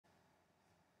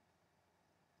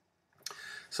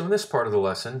So in this part of the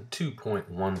lesson,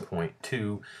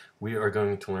 2.1.2, we are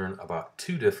going to learn about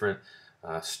two different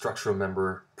structural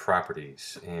member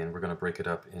properties, and we're going to break it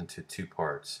up into two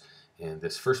parts. In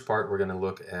this first part, we're going to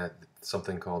look at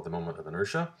something called the moment of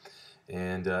inertia.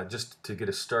 And just to get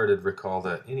us started, recall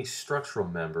that any structural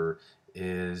member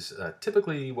is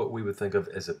typically what we would think of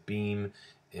as a beam,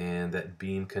 and that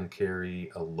beam can carry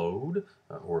a load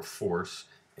or force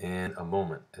and a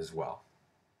moment as well.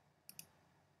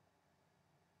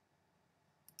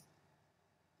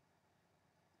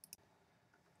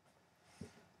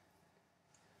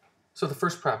 So the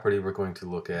first property we're going to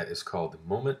look at is called the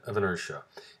moment of inertia.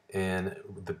 And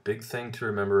the big thing to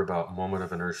remember about moment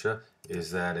of inertia is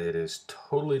that it is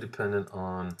totally dependent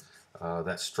on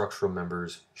that structural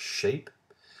member's shape,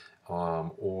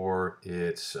 or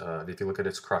its, if you look at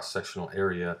its cross-sectional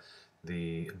area,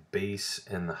 the base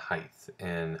and the height,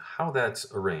 and how that's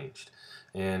arranged.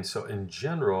 And so in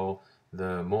general,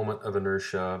 the moment of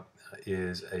inertia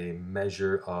is a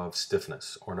measure of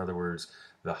stiffness, or in other words,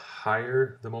 the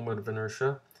higher the moment of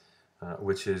inertia,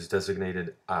 which is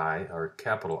designated I, or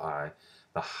capital I,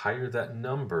 the higher that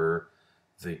number,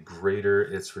 the greater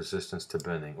its resistance to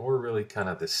bending, or really kind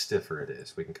of the stiffer it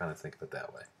is. We can kind of think of it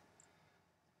that way.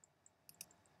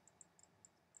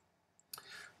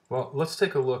 Well, let's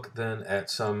take a look then at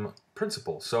some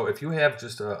principles. So if you have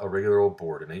just a regular old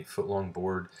board, an 8-foot long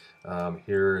board,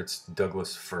 here it's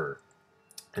Douglas fir.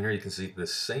 And here you can see the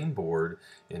same board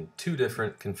in two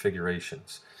different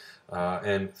configurations.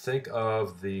 And think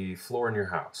of the floor in your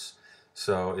house.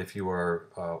 So if you are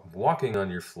walking on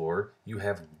your floor, you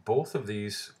have both of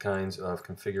these kinds of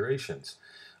configurations.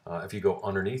 If you go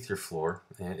underneath your floor,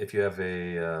 and if you have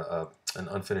an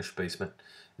unfinished basement,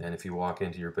 and if you walk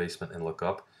into your basement and look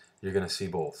up, you're going to see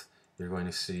both. You're going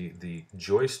to see the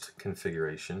joist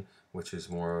configuration, which is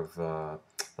more of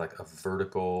like a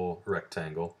vertical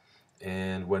rectangle.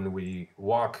 And when we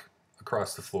walk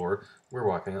across the floor, we're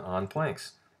walking on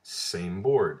planks. Same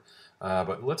board.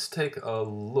 But let's take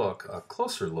a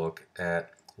closer look at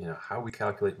how we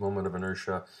calculate moment of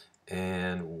inertia,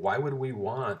 and why would we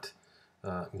want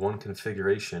one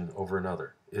configuration over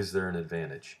another? Is there an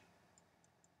advantage?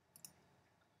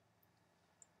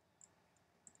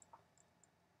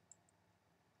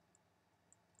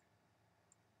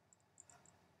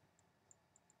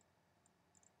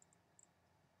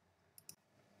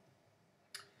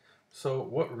 So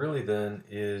what really then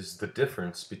is the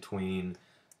difference between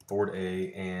board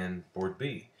A and board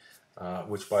B?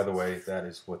 Which, by the way, that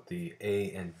is what the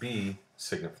A and B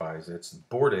signifies. It's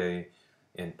board A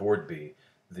and board B.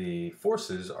 The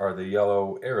forces are the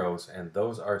yellow arrows, and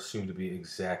those are assumed to be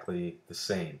exactly the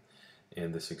same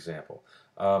in this example.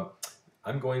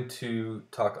 I'm going to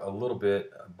talk a little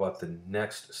bit about the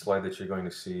next slide that you're going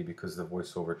to see, because the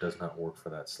voiceover does not work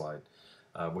for that slide.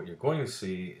 What you're going to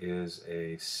see is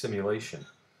a simulation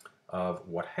of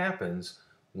what happens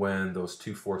when those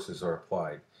two forces are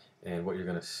applied. And what you're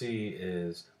going to see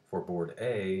is for board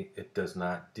A, it does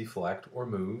not deflect or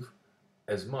move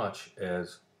as much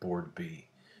as board B.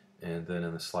 And then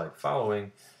in the slide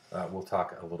following, we'll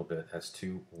talk a little bit as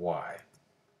to why.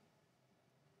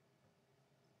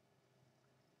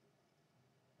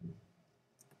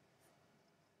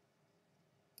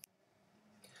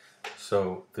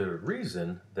 So the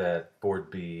reason that board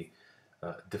B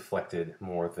deflected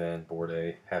more than board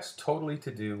A has totally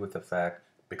to do with the fact,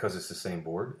 because it's the same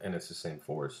board and it's the same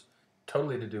force,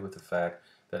 totally to do with the fact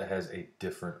that it has a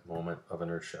different moment of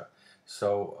inertia.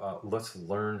 So let's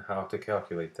learn how to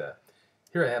calculate that.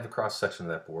 Here I have a cross section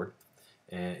of that board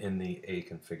in the A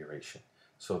configuration.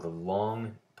 So the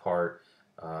long part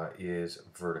is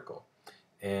vertical.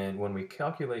 And when we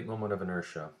calculate moment of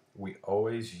inertia, we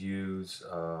always use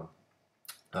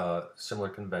similar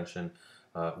convention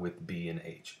with B and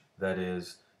H. That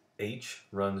is, H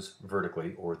runs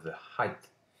vertically, or the height,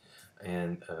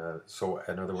 and so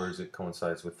in other words, it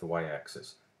coincides with the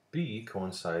y-axis. B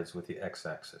coincides with the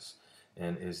x-axis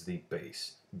and is the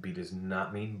base. B does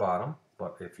not mean bottom,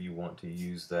 but if you want to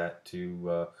use that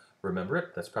to remember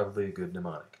it, that's probably a good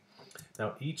mnemonic.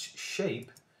 Now each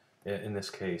shape, in this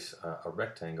case a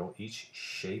rectangle, each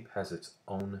shape has its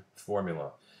own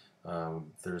formula.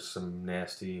 There's some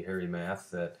nasty, hairy math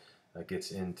that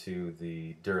gets into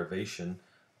the derivation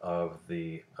of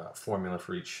the formula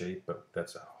for each shape, but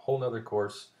that's a whole nother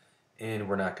course, and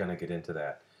we're not going to get into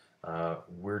that.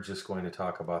 We're just going to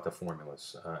talk about the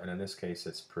formulas, and in this case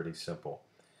it's pretty simple.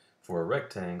 For a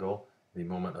rectangle, the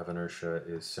moment of inertia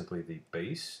is simply the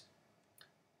base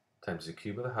times the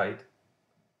cube of the height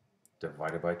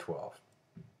divided by 12.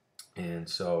 And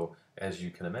so, as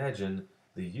you can imagine,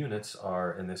 the units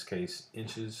are, in this case,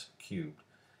 inches cubed.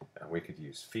 And we could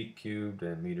use feet cubed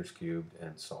and meters cubed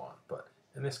and so on. But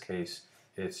in this case,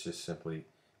 it's just simply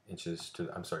inches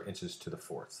to the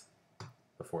fourth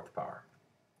power.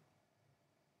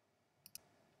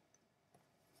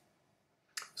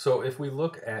 So if we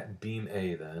look at beam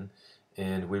A then,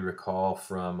 and we recall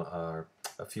from a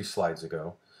few slides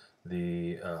ago,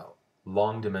 the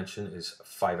long dimension is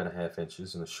 5.5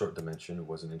 inches and the short dimension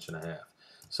was 1.5 inches.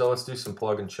 So let's do some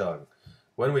plug and chug.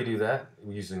 When we do that,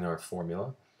 using our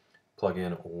formula, plug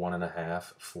in 1.5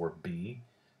 for B,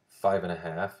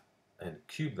 5.5, and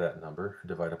cube that number,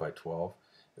 divided by 12,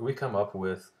 and we come up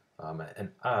with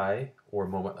an I, or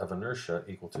moment of inertia,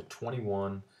 equal to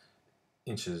 21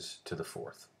 inches to the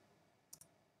fourth.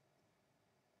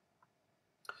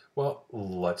 Well,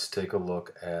 let's take a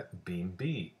look at beam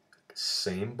B.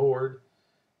 Same board,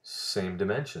 same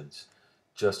dimensions,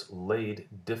 just laid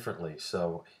differently.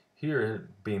 So here,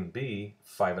 beam B,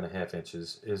 5.5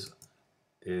 inches,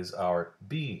 is our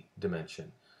B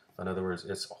dimension. In other words,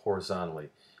 it's horizontally.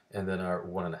 And then our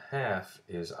 1.5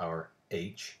 is our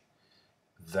H.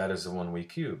 That is the one we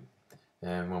cube.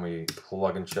 And when we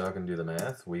plug and chug and do the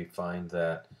math, we find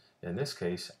that in this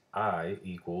case, I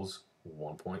equals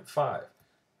 1.5.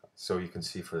 So you can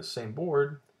see for the same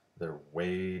board, they're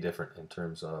way different in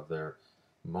terms of their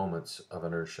moments of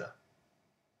inertia.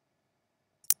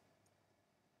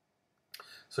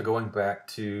 So going back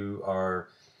to our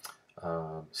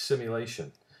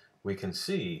simulation, we can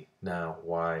see now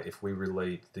why, if we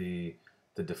relate the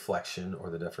deflection or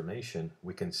the deformation,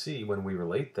 we can see when we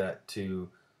relate that to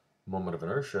moment of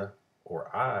inertia,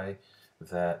 or I,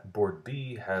 that board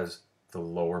B has the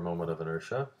lower moment of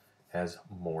inertia, has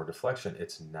more deflection.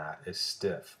 It's not as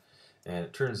stiff. And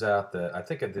it turns out that, I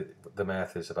think the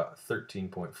math is about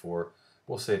 13.4.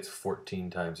 We'll say it's 14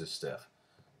 times as stiff.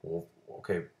 Well,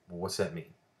 okay, what's that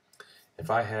mean? If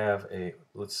I have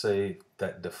let's say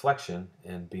that deflection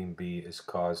in beam B is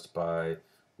caused by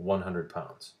 100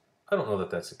 pounds. I don't know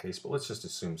that that's the case, but let's just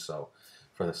assume so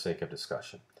for the sake of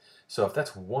discussion. So if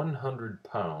that's 100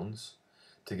 pounds,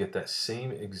 to get that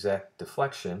same exact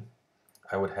deflection,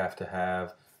 I would have to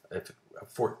have, if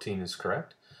 14 is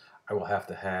correct, I will have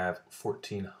to have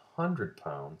 1,400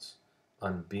 pounds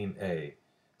on beam A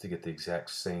to get the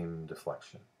exact same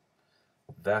deflection.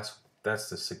 That's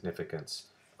the significance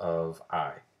of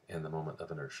I in the moment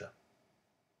of inertia.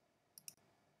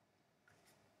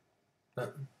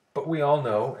 But we all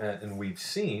know, and we've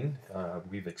seen,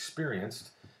 we've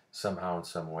experienced somehow in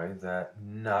some way, that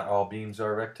not all beams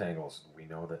are rectangles. We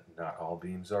know that not all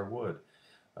beams are wood.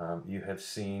 You have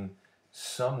seen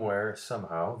somewhere,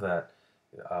 somehow, that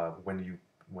when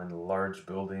large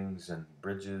buildings and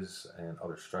bridges and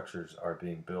other structures are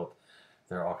being built,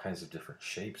 there are all kinds of different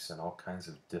shapes and all kinds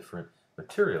of different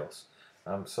materials.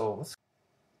 So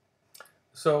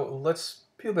let's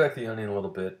peel back the onion a little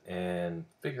bit and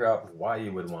figure out why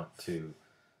you would want to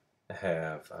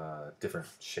have different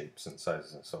shapes and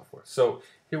sizes and so forth. So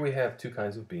here we have two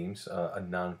kinds of beams, a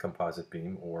non-composite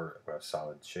beam, or a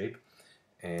solid shape,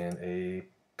 and a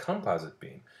composite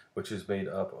beam, which is made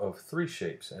up of three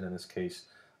shapes, and in this case,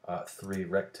 three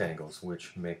rectangles,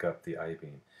 which make up the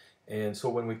I-beam. And so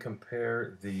when we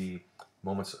compare the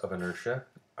moments of inertia,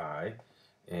 I,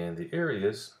 and the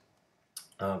areas,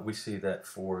 we see that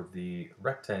for the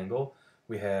rectangle,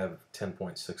 we have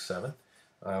 10.67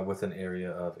 with an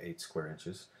area of 8 square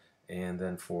inches. And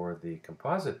then for the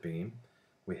composite beam,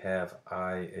 we have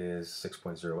I is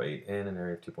 6.08 and an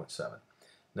area of 2.7.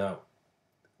 Now,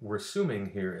 we're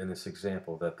assuming here in this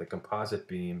example that the composite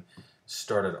beam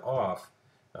started off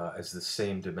as the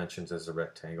same dimensions as the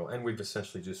rectangle, and we've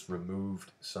essentially just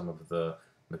removed some of the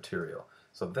material.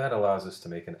 So that allows us to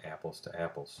make an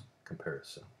apples-to-apples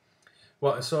comparison.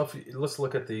 Well, so let's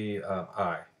look at the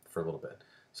I for a little bit.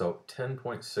 So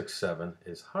 10.67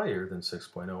 is higher than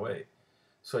 6.08.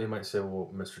 So you might say,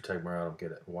 well, Mr. Tegmeyer, I don't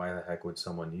get it. Why the heck would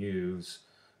someone use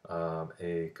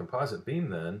a composite beam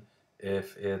then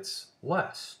if it's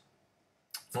less?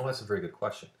 Well, that's a very good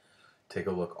question. Take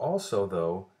a look also,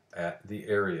 though, at the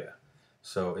area.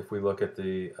 So if we look at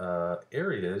the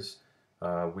areas,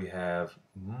 we have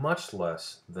much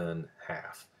less than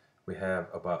half. We have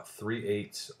about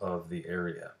 3/8 of the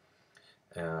area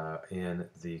in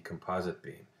the composite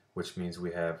beam, which means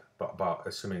we have about,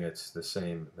 assuming it's the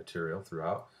same material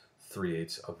throughout,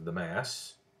 3/8 of the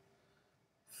mass,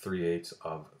 3/8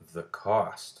 of the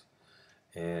cost.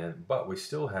 But we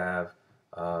still have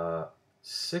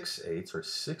 6/8 or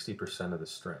 60% of the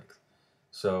strength.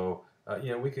 So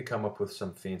we could come up with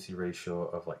some fancy ratio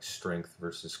of like strength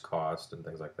versus cost and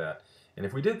things like that. And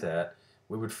if we did that,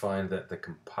 we would find that the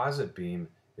composite beam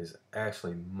is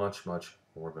actually much, much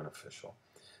more beneficial.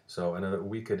 So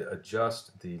we could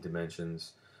adjust the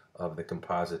dimensions of the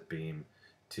composite beam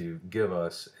to give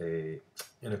us an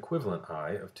equivalent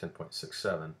I of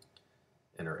 10.67,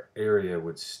 and our area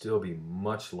would still be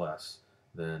much less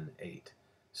than 8.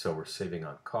 So we're saving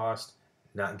on cost,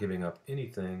 not giving up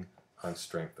anything on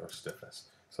strength or stiffness.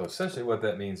 So essentially what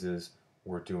that means is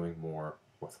we're doing more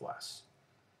with less.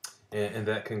 And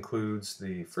that concludes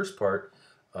the first part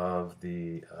of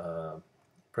the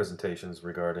presentations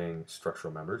regarding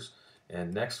structural members.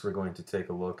 And next we're going to take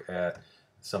a look at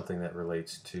something that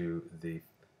relates to the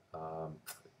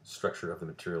structure of the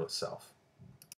material itself.